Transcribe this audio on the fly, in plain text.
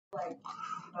Hi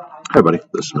everybody,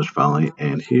 this is Mr. Folly,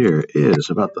 and here is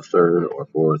about the third or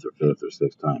fourth or fifth or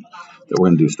sixth time that we're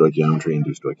going to do stoichiometry and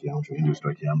do stoichiometry and do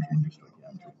stoichiometry and do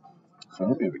stoichiometry. So I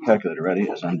hope you have your calculator ready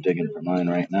as I'm digging for mine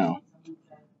right now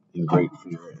in great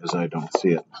fear as I don't see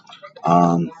it.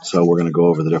 So we're going to go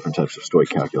over the different types of Stoich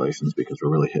calculations because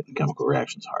we're really hitting chemical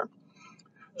reactions hard.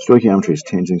 Stoichiometry is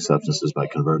changing substances by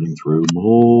converting through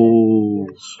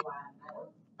moles,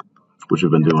 which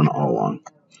we've been doing all along.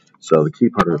 So the key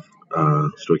part of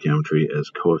stoichiometry is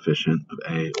coefficient of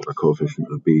A over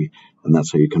coefficient of B, and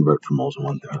that's how you convert from moles of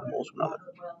one thing to moles of another.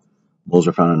 Moles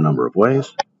are found in a number of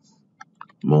ways.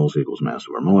 Moles equals mass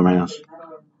over molar mass.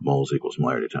 Moles equals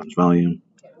molarity times volume.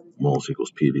 Moles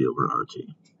equals PV over RT,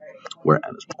 where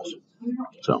N is moles.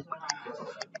 So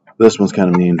this one's kind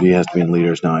of mean. V has to be in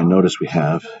liters. Now I notice we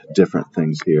have different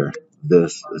things here.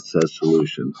 This, it says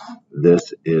solution.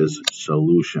 This is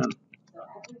solution.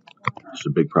 It's a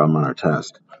big problem on our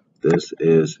test. This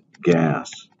is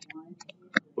gas.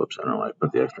 Whoops, I don't know why I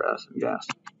put the extra S in gas.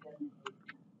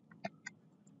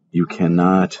 You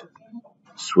cannot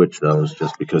switch those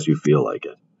just because you feel like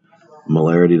it.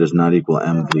 Molarity does not equal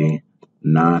MV,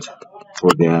 not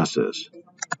for gases.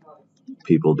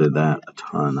 People did that a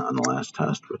ton on the last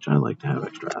test, which I like to have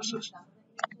extra S's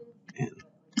in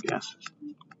gases.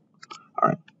 All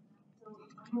right.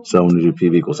 So when we do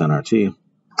PV equals nRT,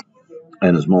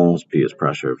 N is moles, P is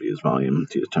pressure, V is volume,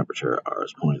 T is temperature, R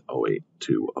is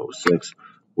 0.08206,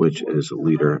 which is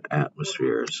liter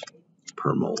atmospheres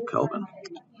per mole Kelvin,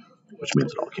 which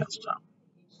means it all cancels out.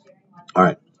 All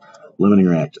right, limiting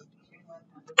reactant.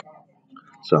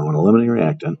 So in a limiting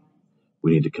reactant,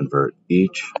 we need to convert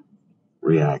each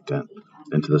reactant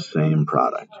into the same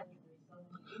product.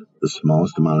 The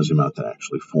smallest amount is the amount that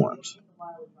actually forms.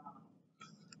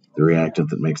 The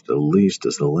reactant that makes the least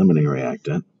is the limiting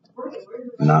reactant,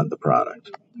 not the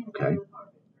product, okay?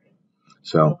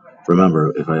 So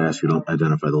remember, if I ask you to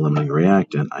identify the limiting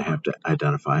reactant, I have to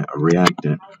identify a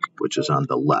reactant which is on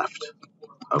the left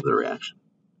of the reaction.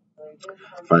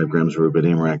 5 grams of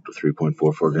rubidium react with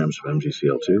 3.44 grams of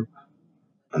MgCl2,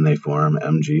 and they form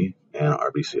Mg and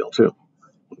RbCl2.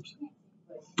 Oops.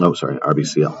 Oh, sorry,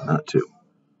 RbCl, not 2.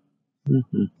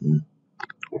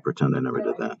 We'll pretend I never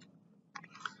did that.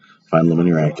 Find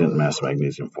limiting reactant, mass of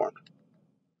magnesium formed.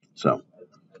 So,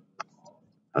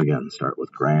 again, start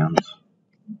with grams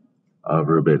of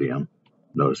rubidium.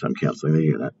 Notice I'm canceling the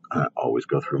unit. I always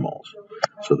go through moles.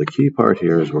 So the key part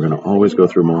here is we're going to always go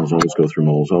through moles, always go through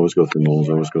moles, always go through moles,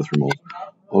 always go through moles,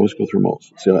 always go through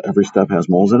moles. See how every step has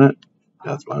moles in it?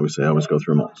 That's why we say always go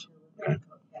through moles. Okay.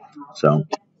 So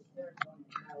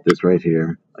this right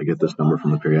here, I get this number from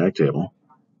the periodic table,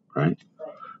 right?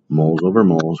 Moles over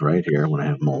moles right here. When I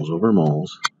have moles over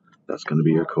moles, that's going to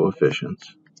be your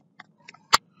coefficients.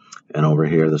 And over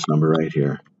here, this number right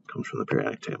here comes from the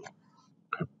periodic table.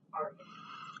 Okay.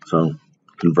 So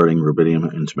converting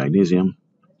rubidium into magnesium,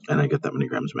 and I get that many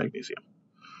grams of magnesium.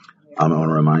 I want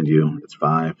to remind you, it's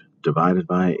 5 divided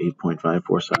by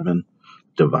 8.547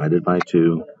 divided by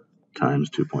 2 times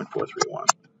 2.431.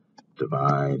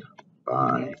 Divide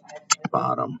by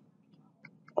bottom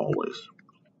always.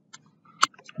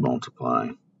 Multiply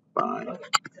by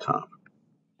top.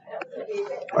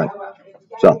 All right.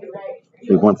 So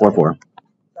 2.44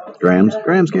 grams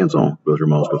cancel. Go through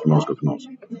moles, go through moles, go through moles.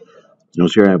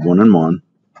 Notice here I have 1 and 1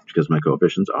 because my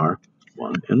coefficients are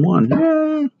 1 and 1. Yay!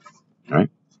 All right.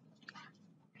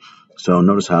 So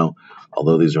notice how,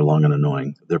 although these are long and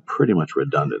annoying, they're pretty much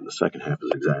redundant. The second half is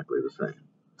exactly the same.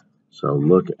 So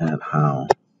look at how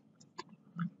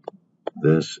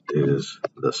this is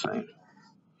the same.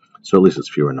 So at least it's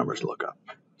fewer numbers to look up.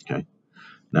 Okay.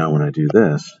 Now when I do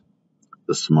this,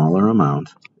 the smaller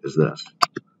amount is this.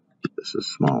 This is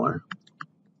smaller.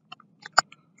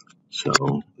 So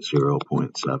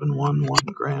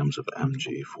 0.711 grams of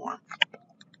Mg form.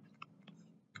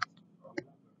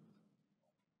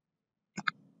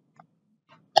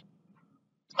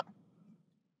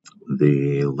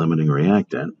 The limiting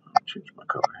reactant, I'll change my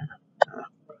color here.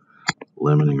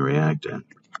 Limiting reactant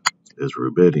is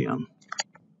rubidium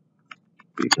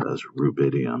because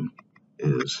rubidium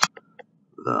is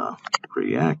the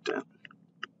reactant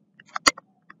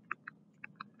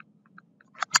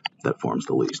that forms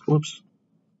the least. Whoops.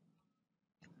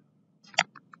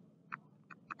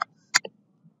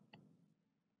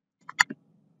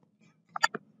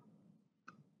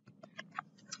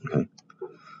 Okay.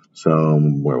 So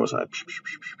where was I?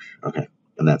 Okay.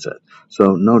 And that's it.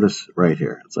 So notice right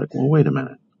here, it's like, well, wait a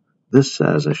minute. This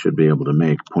says I should be able to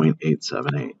make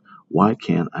 0.878. Why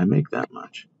can't I make that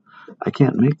much? I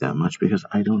can't make that much because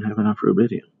I don't have enough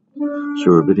rubidium. So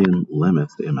rubidium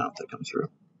limits the amount that comes through.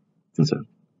 That's it.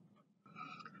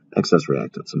 Excess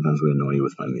reactant. Sometimes we annoy you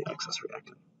with finding the excess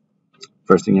reactant.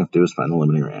 First thing you have to do is find the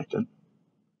limiting reactant.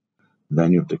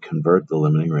 Then you have to convert the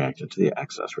limiting reactant to the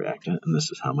excess reactant, and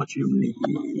this is how much you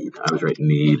need. I was writing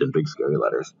need in big scary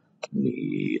letters.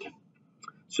 Need.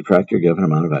 Subtract your given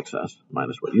amount of excess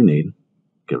minus what you need,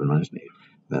 given minus need.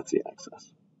 That's the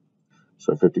excess.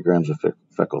 So 50 grams of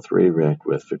fecal 3 react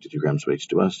with 52 grams of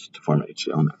H2S to form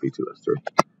HCl and Fe2S3.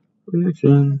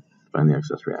 Reaction. Find the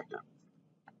excess reactant.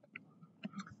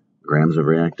 Grams of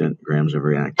reactant,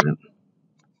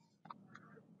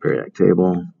 periodic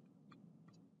table.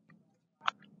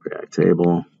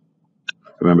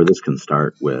 Remember, this can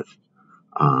start with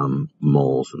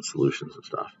moles and solutions and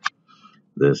stuff.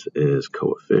 This is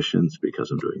coefficients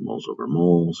because I'm doing moles over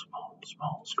moles,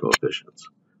 coefficients,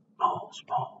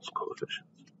 coefficients.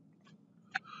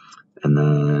 And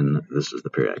then this is the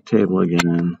periodic table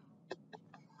again.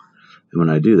 And when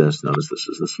I do this, notice this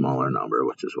is the smaller number,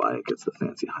 which is why it gets the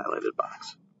fancy highlighted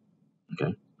box.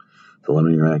 Okay. The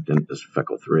limiting reactant is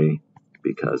fecal 3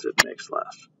 because it makes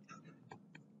less.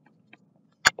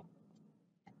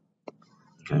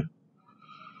 Okay.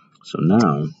 So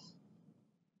now,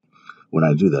 when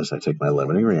I do this, I take my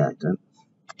limiting reactant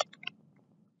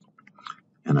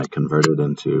and I convert it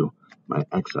into my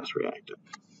excess reactant.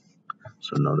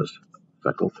 So notice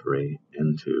fecal 3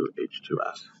 into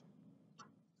H2S.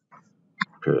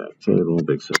 Periodic table,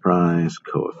 big surprise.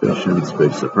 Coefficients,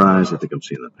 big surprise. I think I'm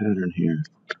seeing the pattern here.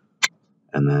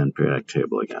 And then periodic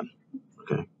table again.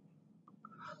 Okay.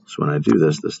 So when I do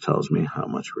this, this tells me how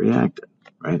much reactant,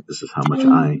 right? This is how much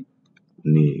I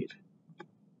need.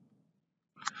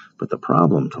 But the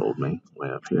problem told me,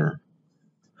 way up here,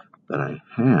 that I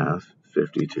have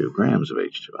 52 grams of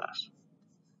H2S.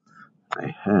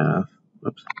 I have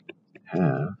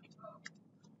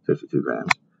 52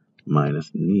 grams minus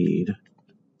need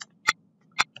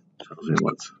tells me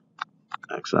what's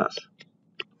excess.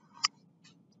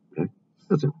 Okay,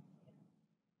 that's it.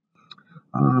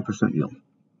 Percent yield.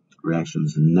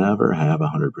 Reactions never have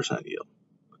 100% yield.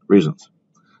 Reasons.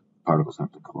 Particles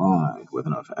have to collide with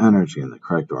enough energy in the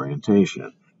correct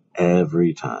orientation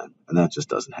every time, and that just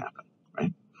doesn't happen,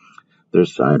 right?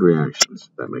 There's side reactions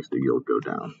that makes the yield go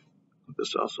down.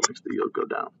 This also makes the yield go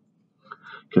down.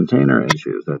 Container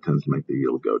issues, that tends to make the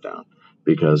yield go down.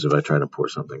 Because if I try to pour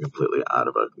something completely out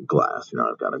of a glass,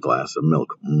 I've got a glass of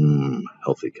milk,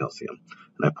 healthy calcium,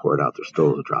 and I pour it out, there's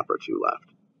still a drop or two left.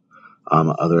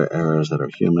 Other errors that are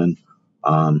human.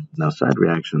 Now, side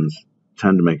reactions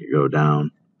tend to make it go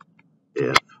down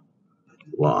if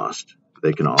lost.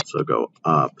 They can also go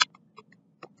up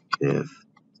if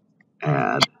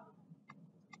add.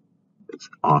 It's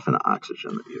often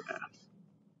oxygen that you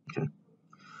add. Okay.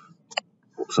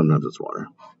 Sometimes it's water.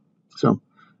 So,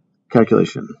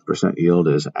 calculation. Percent yield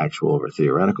is actual over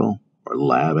theoretical, or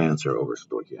lab answer over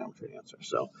stoichiometry answer.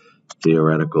 So,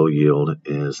 theoretical yield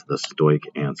is the stoic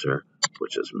answer,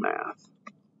 which is math.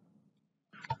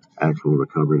 Actual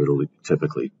recovered, it'll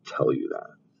typically tell you that.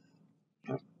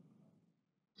 Okay.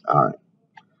 All right.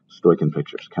 Stoich in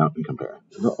pictures. Count and compare.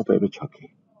 Little baby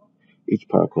Chucky. Each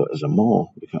particle is a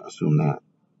mole. You can assume that.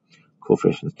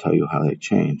 Coefficients tell you how they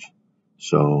change.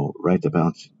 So write the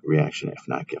balance reaction if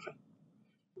not given.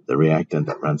 The reactant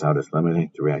that runs out is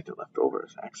limiting. The reactant left over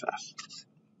is excess.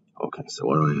 Okay, so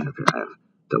what do I have here? I have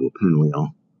double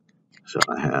pinwheel. So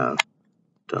I have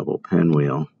double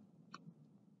pinwheel.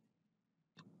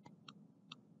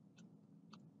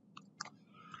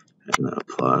 And then a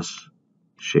plus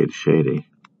shady.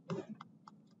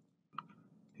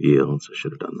 Yields. I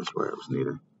should have done this where it was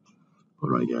neater. What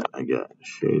do I get? I get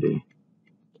shady,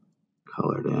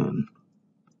 colored in,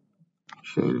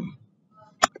 shady,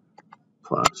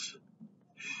 plus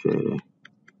shady.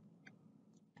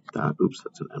 Dot. Oops,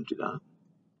 that's an empty dot.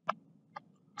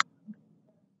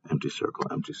 Empty circle.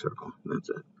 That's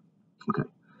it. Okay.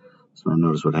 So now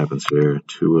notice what happens here.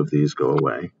 Two of these go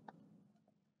away.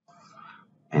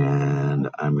 And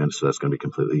so that's going to be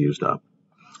completely used up.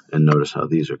 And notice how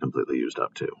these are completely used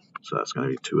up too. So that's going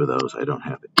to be two of those. I don't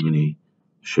have any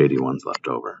shady ones left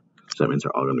over. So that means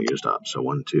they're all going to be used up. So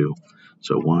 1, 2.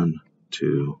 So 1,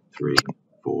 2, 3,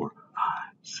 4, 5,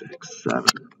 6, 7.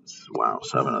 Wow,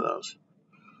 7 of those.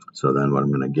 So then what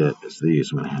I'm going to get is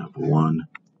these. I'm going to have 1,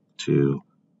 2,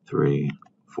 3,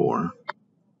 4.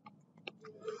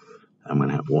 I'm going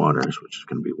to have waters, which is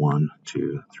going to be 1,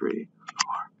 2, 3,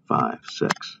 4, 5,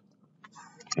 6.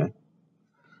 Okay.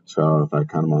 So if I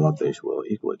count them all up, they will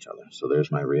equal each other. So there's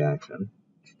my reaction.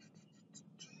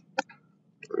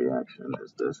 Reaction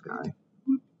is this guy.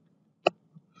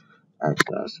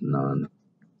 Excess, none.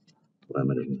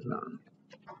 Limiting, none.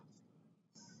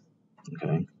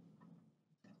 Okay.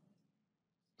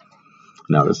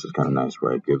 Now this is kind of nice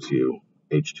where it gives you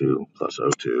H2 plus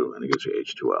O2 and it gives you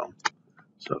H2O.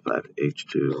 So if I have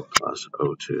H2 plus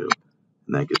O2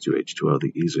 and that gives you H2O,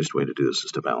 the easiest way to do this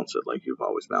is to balance it like you've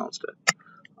always balanced it.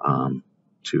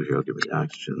 2 here will give me the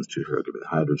oxygens, 2 here will give me the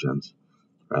hydrogens,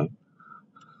 right?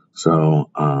 So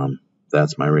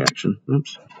that's my reaction.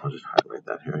 Oops, I'll just highlight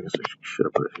that here. I guess I should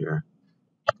have put it here.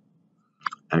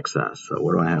 Excess. So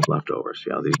what do I have left over? See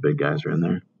how these big guys are in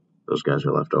there? Those guys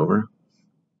are left over.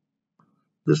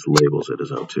 This labels it as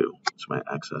O2. So my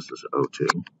excess is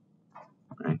O2,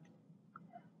 right?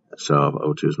 So if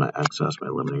O2 is my excess, my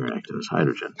limiting reactant is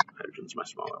hydrogen. Hydrogen is my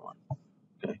smaller one.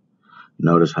 Okay.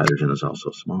 Notice hydrogen is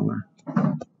also smaller.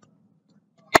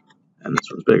 And this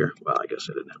one's bigger. Well, I guess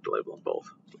I didn't have to label them both.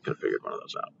 We could have figured one of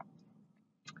those out.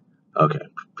 Okay.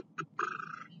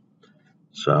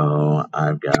 So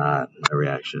I've got my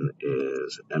reaction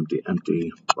is empty,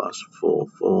 empty plus full,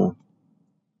 full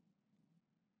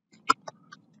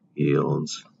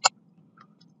yields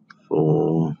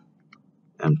full,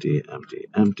 empty, empty,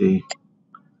 empty.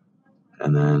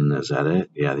 And then is that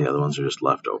it? Yeah, the other ones are just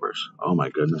leftovers. Oh my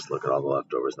goodness, look at all the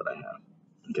leftovers that I have.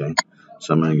 Okay,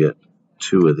 so I'm going to get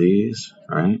 2 of these,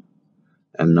 right?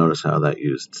 And notice how that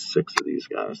used 6 of these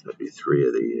guys. That'd be 3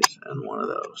 of these and 1 of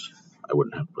those. I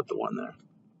wouldn't have put the 1 there.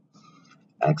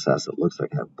 Excess, it looks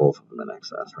like I have both of them in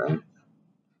excess, right?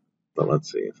 But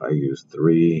let's see, if I use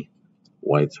 3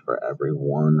 whites for every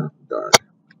 1 dark,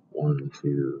 1,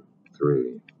 2,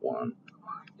 3, 1,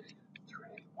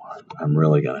 3, 1, I'm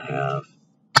really going to have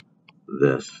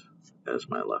this as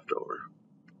my leftover.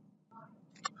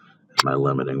 My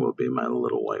limiting will be my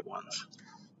little white ones.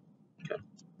 Okay.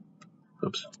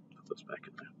 Oops, put those back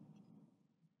in there.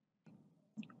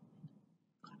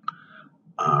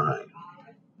 All right.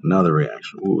 Another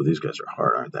reaction. Ooh, these guys are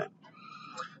hard, aren't they?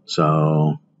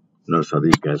 So notice how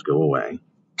these guys go away.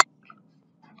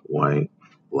 White,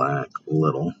 black,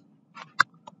 little,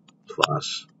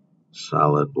 plus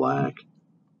solid black,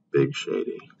 big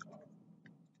shady.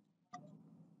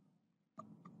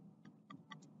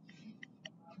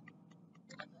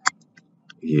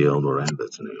 Yield, what do I have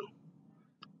that's new?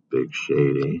 Big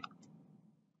shady,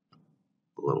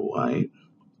 little white,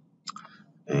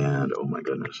 and oh my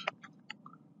goodness.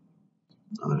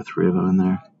 Are there 3 of them in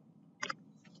there?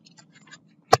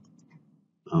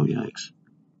 Oh, yikes.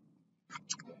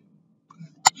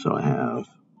 So I have,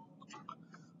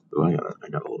 oh, I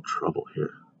got a little trouble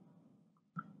here.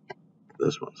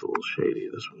 This one's a little shady,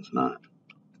 this one's not.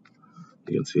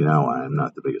 You can see now why I'm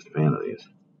not the biggest fan of these.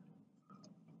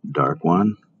 Dark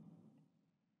one,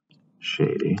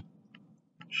 shady,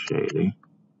 shady,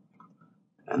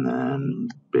 and then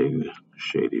big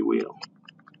shady wheel.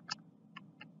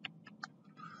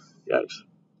 Yikes.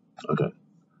 Okay,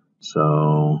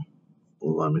 so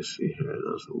let me see here.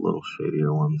 Those little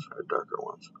shadier ones are darker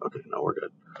ones. Okay, no, we're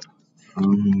good.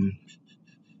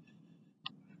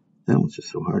 That one's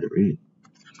just so hard to read.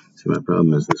 See, my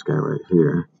problem is this guy right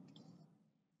here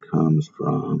comes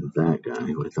from that guy,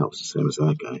 who I thought was the same as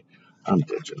that guy. I'm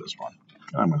ditching this one.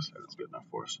 I'm going to say that's good enough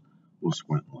for us. We'll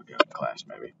squint and look at it in class,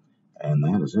 maybe. And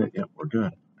that is it. Yep, we're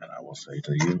good. And I will say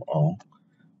to you all,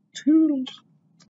 toodles.